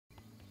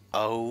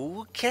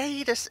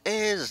Okay, this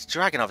is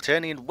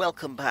DragonofEternity and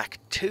welcome back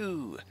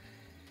to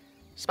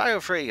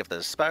Spyro 3 of the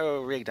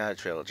Spyro Reignited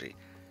Trilogy.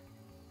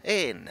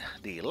 In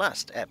the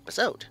last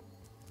episode,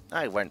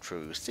 I went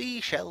through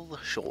Seashell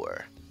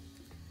Shore.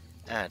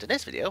 And in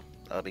this video,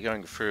 I'll be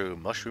going through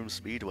Mushroom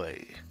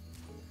Speedway.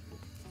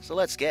 So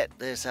let's get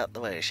this out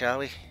the way, shall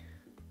we?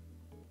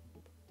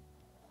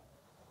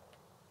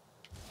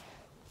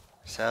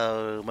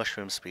 So,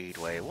 Mushroom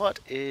Speedway. What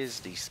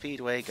is the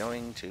speedway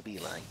going to be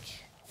like?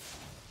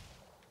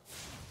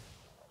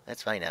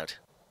 Let's find out.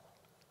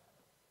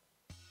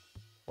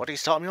 What are you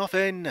starting me off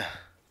in?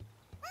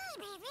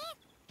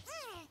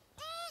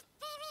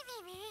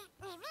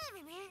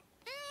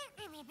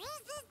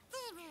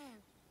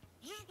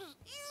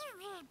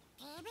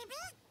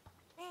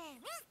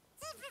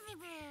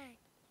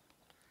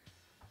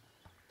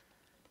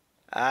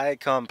 I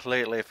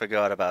completely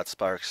forgot about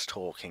Sparks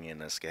talking in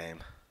this game.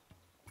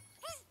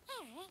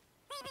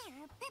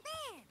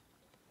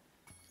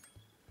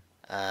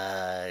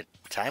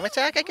 Time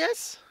attack, I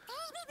guess?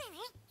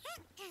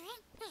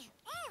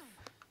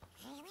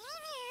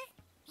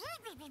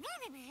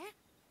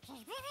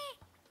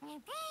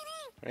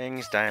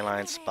 Rings,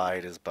 dandelions,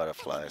 spiders,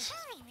 butterflies.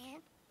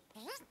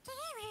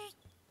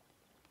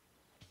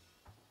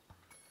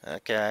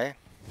 Okay.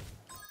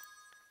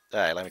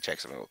 Alright, let me check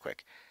something real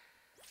quick.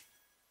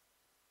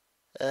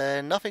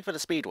 Nothing for the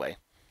speedway.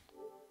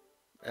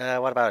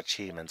 What about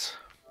achievements?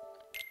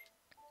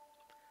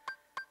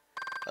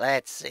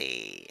 Let's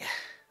see.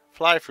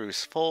 Fly through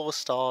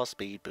 4-star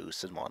speed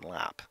boost in 1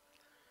 lap.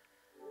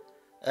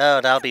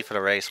 Oh, that'll be for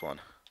the race one.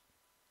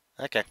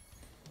 Okay.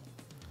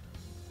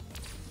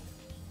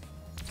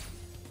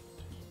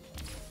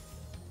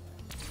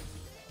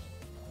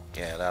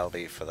 Yeah, that'll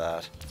be for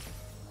that.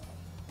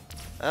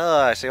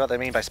 Oh, I see what they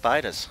mean by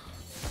spiders.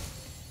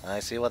 I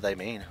see what they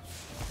mean.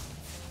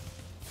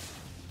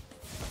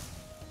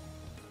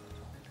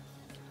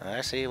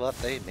 I see what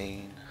they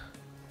mean.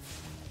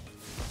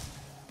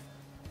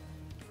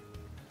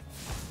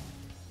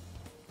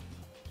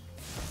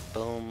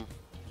 Boom.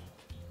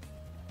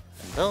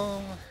 And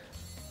boom.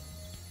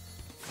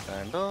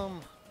 And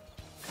boom.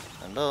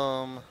 And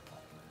boom.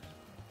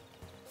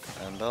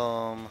 And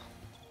boom.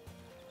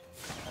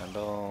 And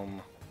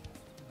boom.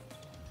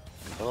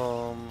 And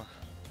boom.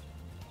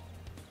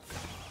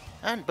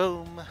 And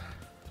boom.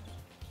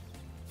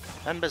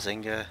 And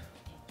bazinga.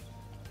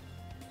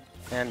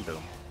 And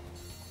boom.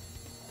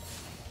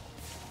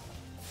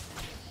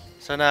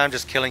 So now I'm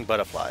just killing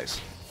butterflies.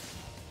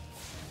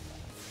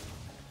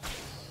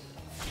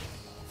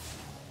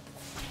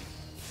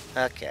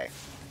 Okay.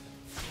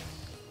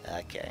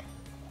 Okay.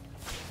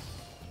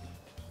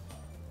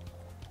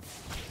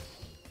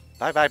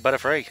 Bye-bye,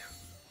 Butterfree.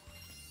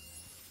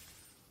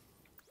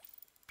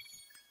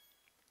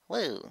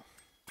 Woo.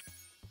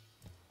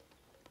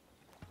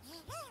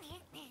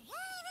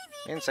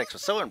 Insects were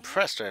so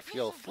impressed with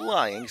your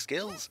flying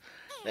skills.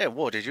 They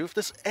awarded you with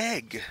this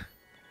egg.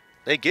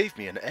 They gave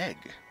me an egg.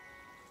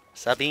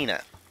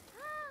 Sabina.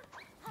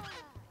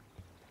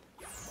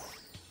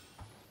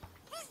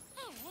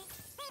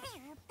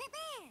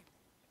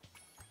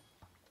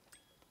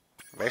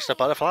 Race the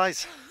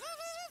butterflies.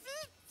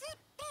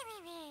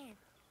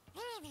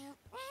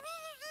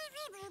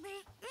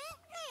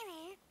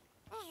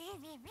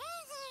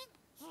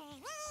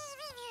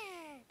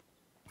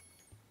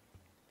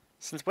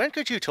 Since when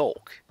could you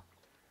talk?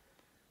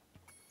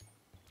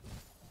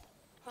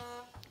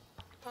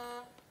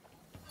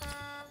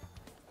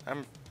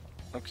 I'm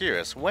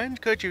curious, when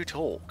could you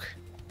talk?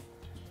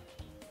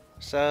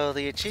 So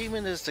the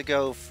achievement is to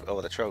go,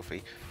 or the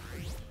trophy,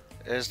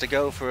 is to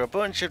go for a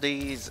bunch of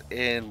these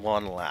in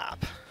 1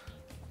 lap.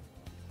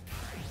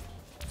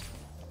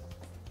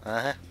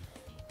 Uh-huh.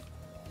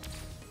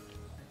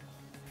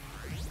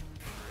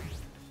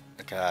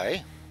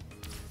 Okay.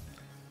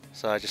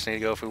 So I just need to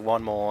go through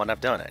 1 more and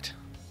I've done it.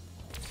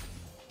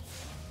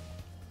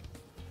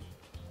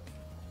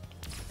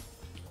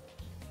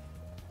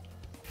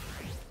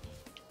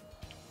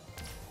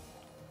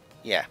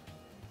 Yeah.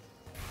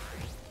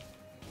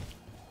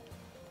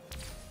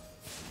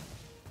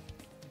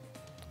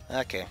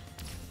 Okay.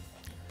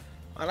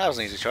 Well, that was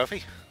an easy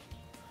trophy.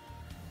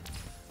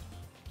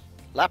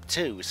 Lap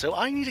 2, so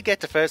I need to get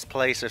to first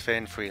place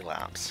within 3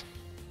 laps.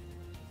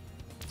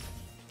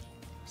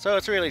 So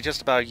it's really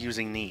just about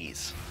using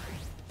these.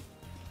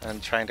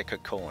 And trying to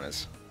cut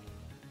corners.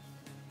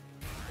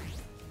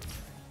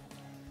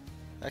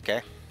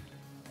 Okay.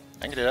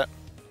 I can do that.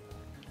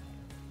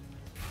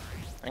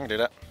 I can do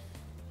that.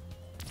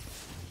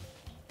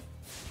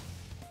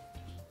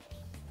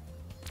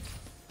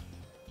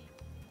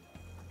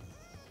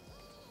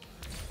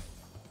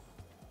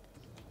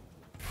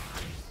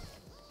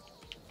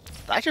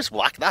 Did I just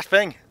whack that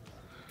thing?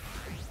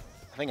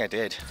 I think I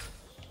did.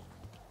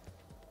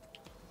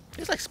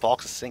 Feels like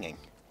Sparks is singing.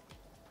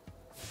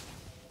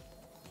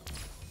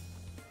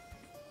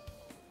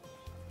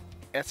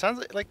 It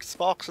sounds like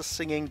Sparks is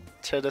singing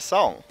to the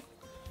song.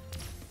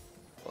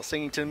 Or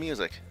singing to the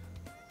music.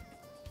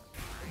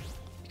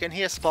 You can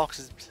hear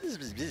Sparks'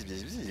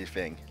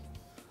 thing.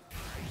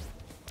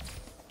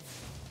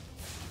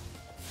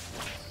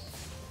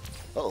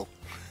 Oh.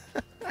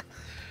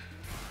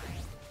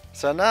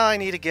 So now I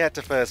need to get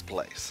to first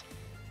place.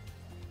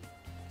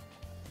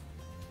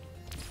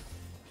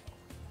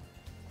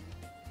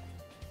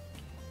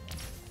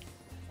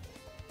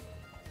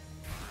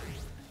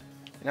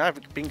 You know,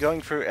 I've been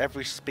going through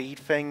every speed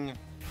thing,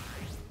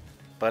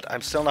 but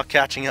I'm still not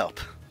catching up.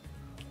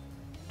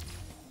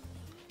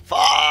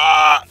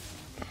 Fuck!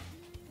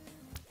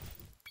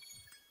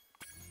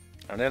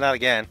 I'm doing that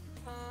again.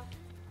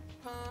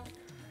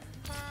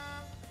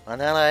 Well,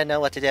 now I know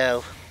what to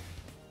do.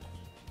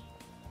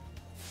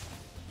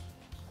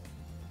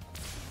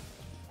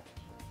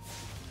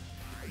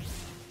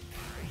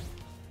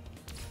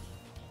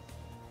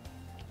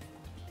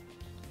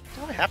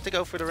 Do I have to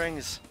go for the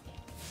rings?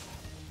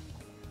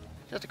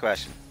 Just a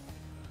question.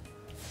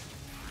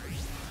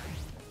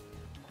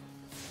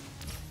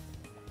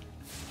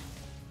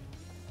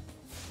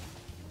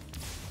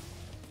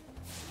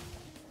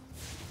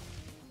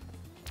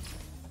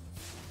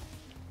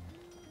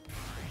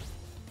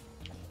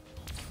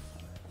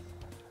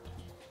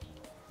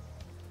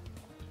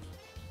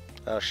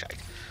 Oh, shite.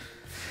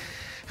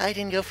 I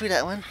didn't go through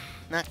that one.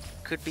 That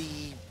could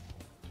be...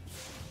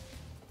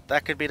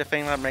 That could be the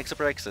thing that makes or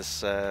breaks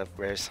this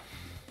race.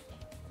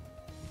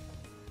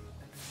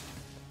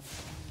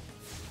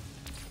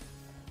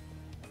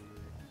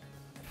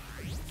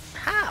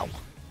 How?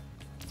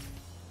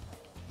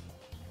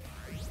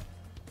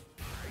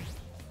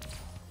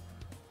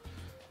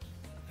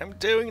 I'm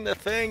doing the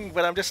thing,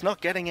 but I'm just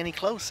not getting any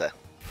closer.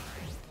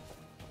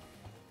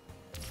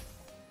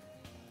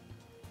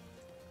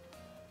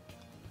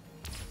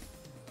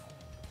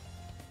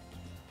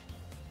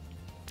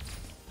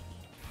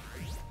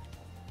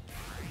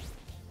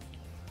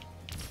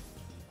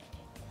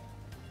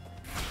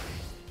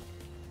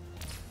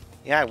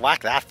 Yeah, I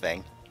whacked that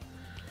thing.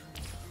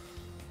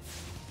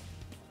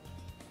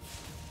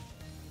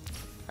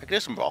 I could do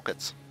some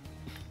rockets.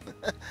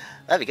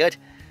 That'd be good.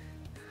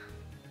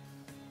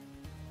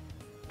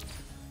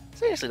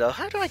 Seriously though,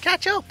 how do I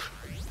catch up?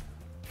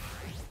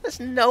 There's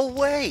no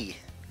way.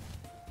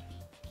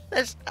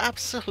 There's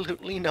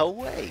absolutely no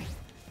way.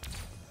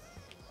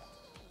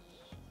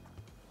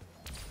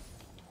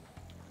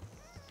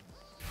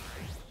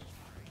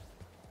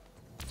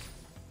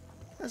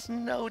 There's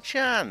no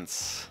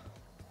chance.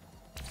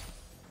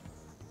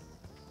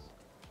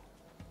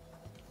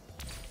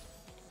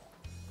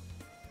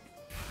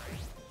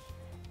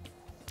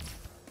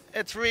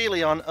 It's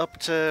really on up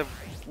to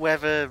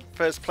whether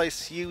first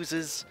place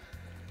uses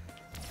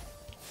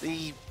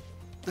the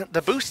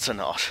boosts or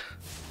not.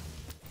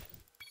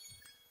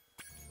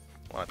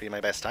 Might be my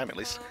best time at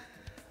least.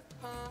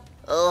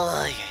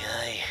 Oh,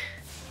 yeah.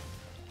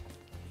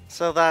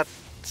 So that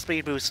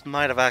speed boost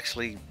might have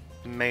actually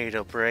made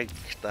or break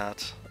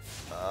that.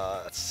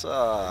 That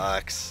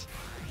sucks.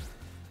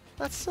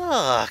 That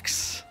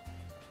sucks.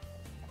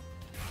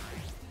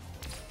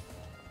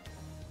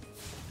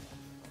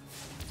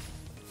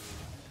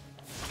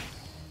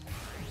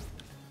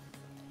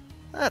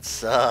 That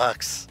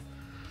sucks.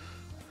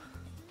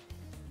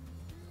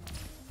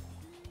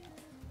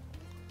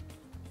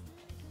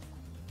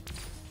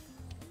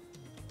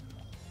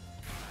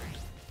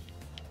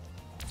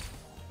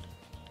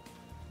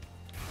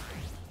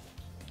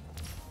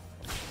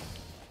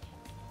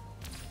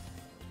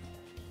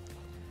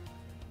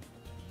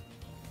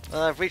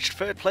 I've reached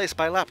third place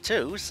by lap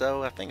 2,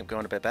 so I think I'm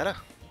going a bit better.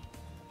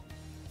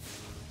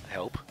 I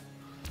hope.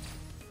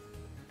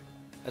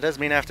 That does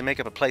mean I have to make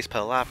up a place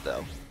per lap,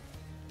 though.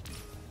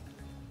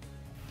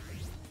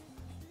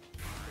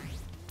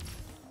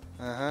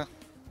 Uh-huh.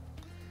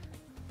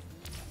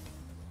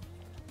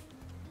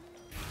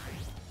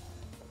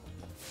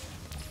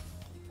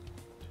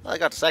 Well, I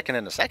got second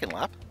in the second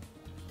lap.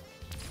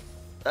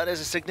 That is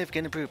a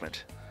significant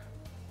improvement.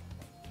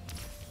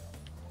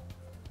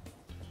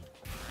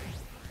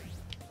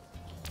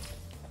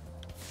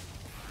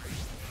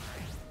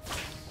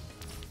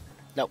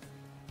 No.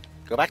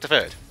 Go back to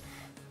third.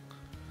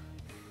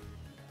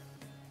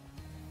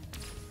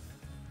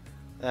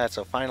 That's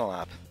a final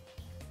lap.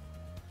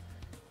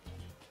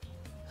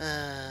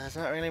 There's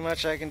not really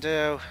much I can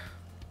do.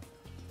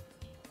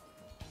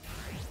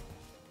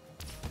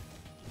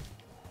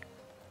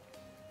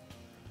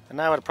 And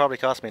now it'll probably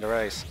cost me the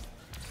race.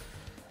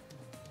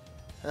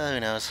 Who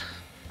knows?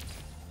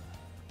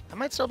 I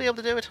might still be able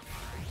to do it.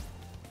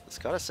 Let's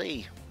gotta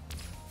see.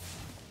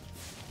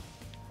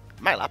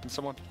 Am I lapping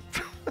someone?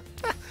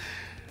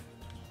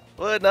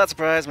 Would not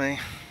surprise me.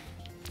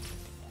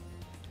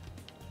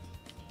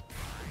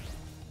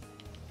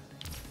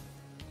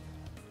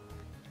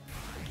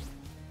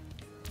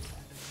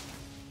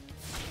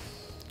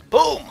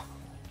 Boom!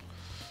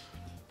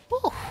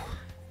 Woo.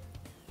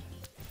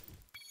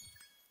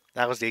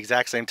 That was the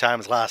exact same time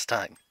as last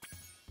time.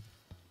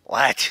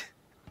 What?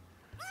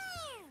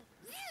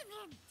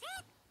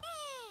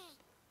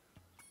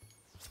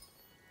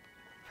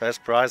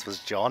 First prize was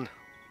John.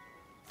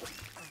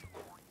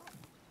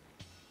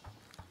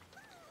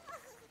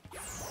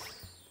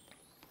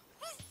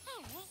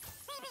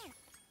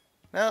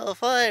 Now,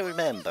 if I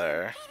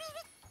remember...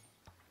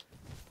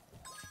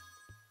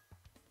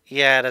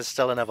 Yeah, there's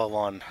still another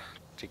one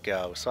to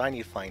go, so I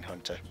need to find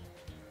Hunter.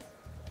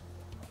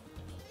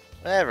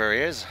 There he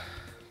is.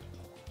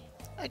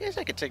 I guess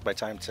I could take my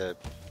time to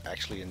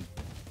actually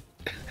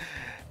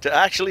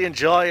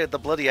enjoy the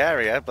bloody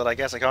area, but I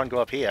guess I can't go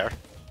up here.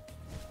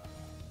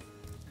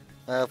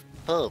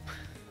 Poop.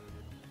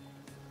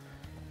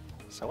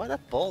 So where the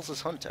balls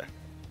is Hunter?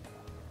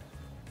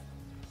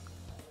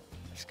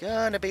 He's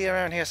gonna be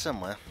around here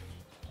somewhere.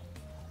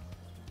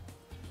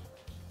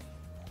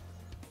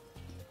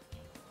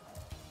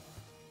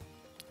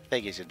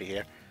 Figures he'd be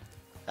here.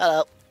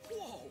 Hello.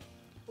 Whoa!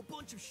 A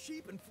bunch of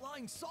sheep and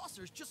flying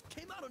saucers just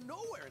came out of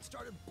nowhere and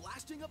started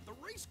blasting up the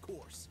race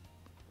course.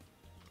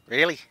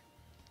 Really?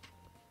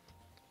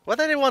 What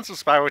did they want some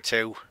Spyro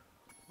 2?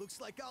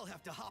 Looks like I'll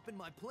have to hop in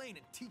my plane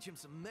and teach him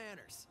some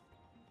manners.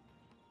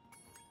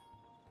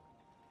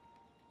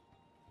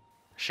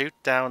 Shoot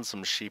down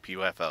some sheep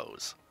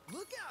UFOs.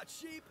 Look out,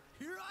 sheep!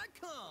 Here I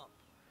come!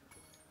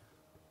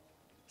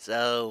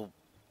 So,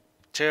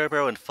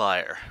 turbo and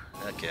fire.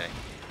 Okay.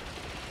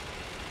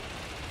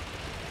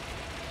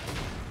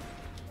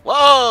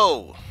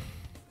 Whoa!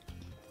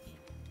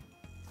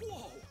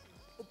 Whoa!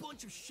 A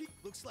bunch of sheep.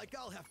 Looks like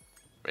I'll have...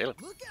 Really?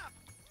 Look out!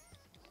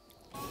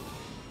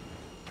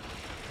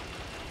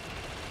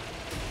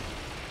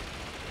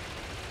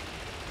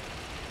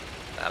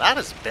 Now that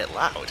is a bit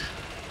loud.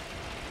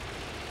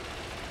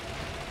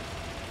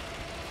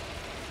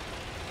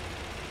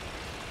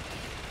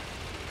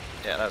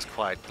 Yeah, that was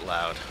quite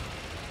loud.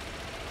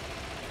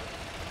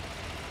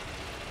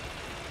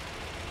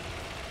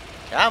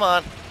 Come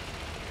on!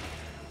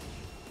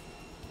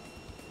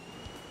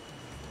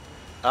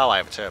 Oh, I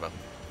have a turbo.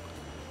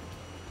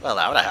 Well,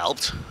 that would have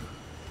helped.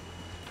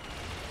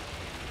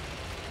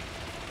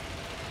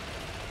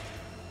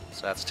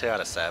 So that's 2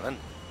 out of 7.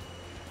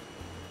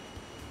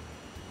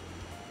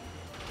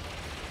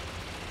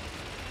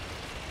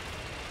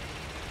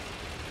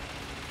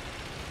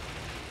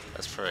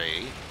 That's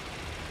 3.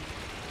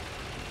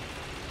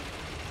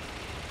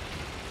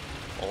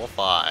 4,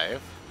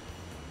 5.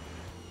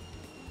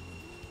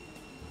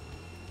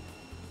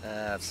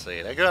 Let's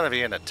see, they're gonna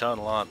be in a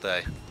tunnel, aren't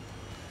they?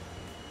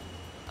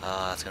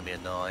 Oh, that's gonna be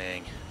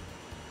annoying.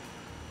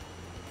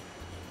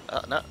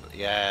 Oh, no,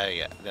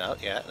 yeah, no,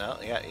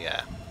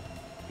 yeah.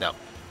 No.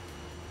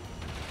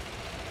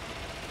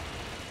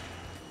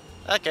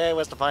 Okay,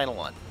 where's the final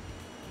one?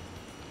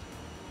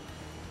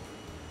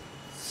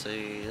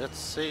 Let's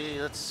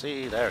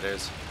see, there it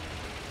is.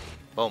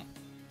 Boom.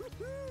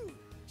 Woohoo!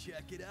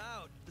 Check it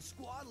out. The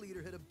squad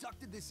leader had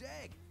abducted this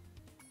egg.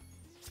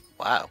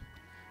 Wow.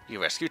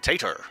 You rescued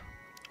Tater.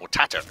 Or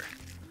Tatter.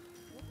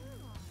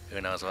 Who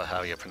knows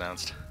how you're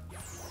pronounced.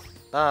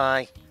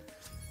 Bye.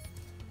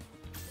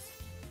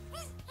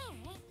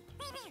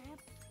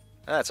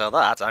 That's all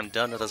that. I'm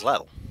done with this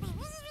level.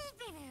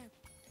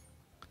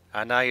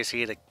 And now you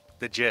see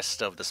the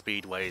gist of the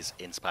speedways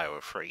in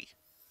Spyro 3.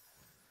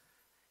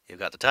 You've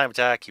got the time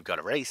attack, you've got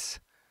a race,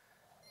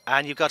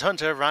 and you've got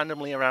Hunter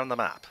randomly around the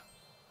map.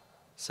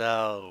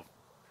 So,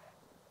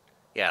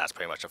 yeah, that's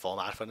pretty much the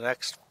format for the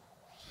next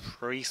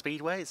 3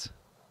 speedways,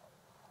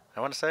 I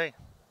want to say.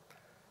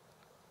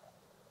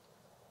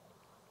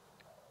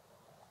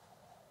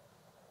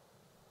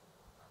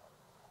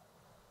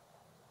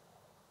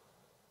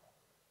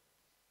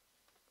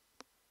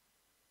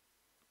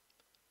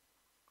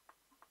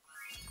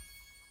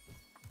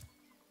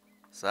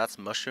 So that's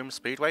Mushroom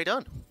Speedway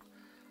done.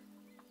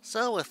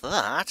 So with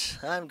that,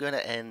 I'm going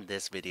to end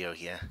this video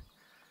here.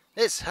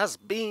 This has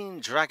been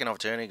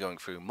DragonofEternity going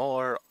through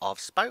more of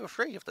Spyro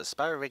 3 of the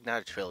Spyro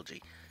Reignited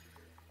Trilogy.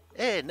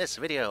 In this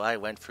video I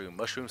went through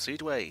Mushroom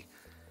Speedway,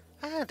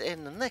 and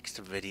in the next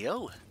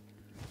video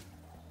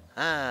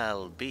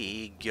I'll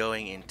be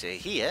going into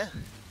here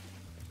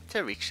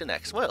to reach the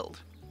next world.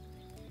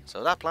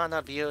 So that plan,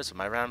 that videos of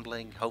my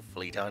rambling,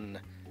 hopefully done.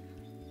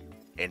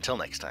 Until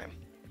next time.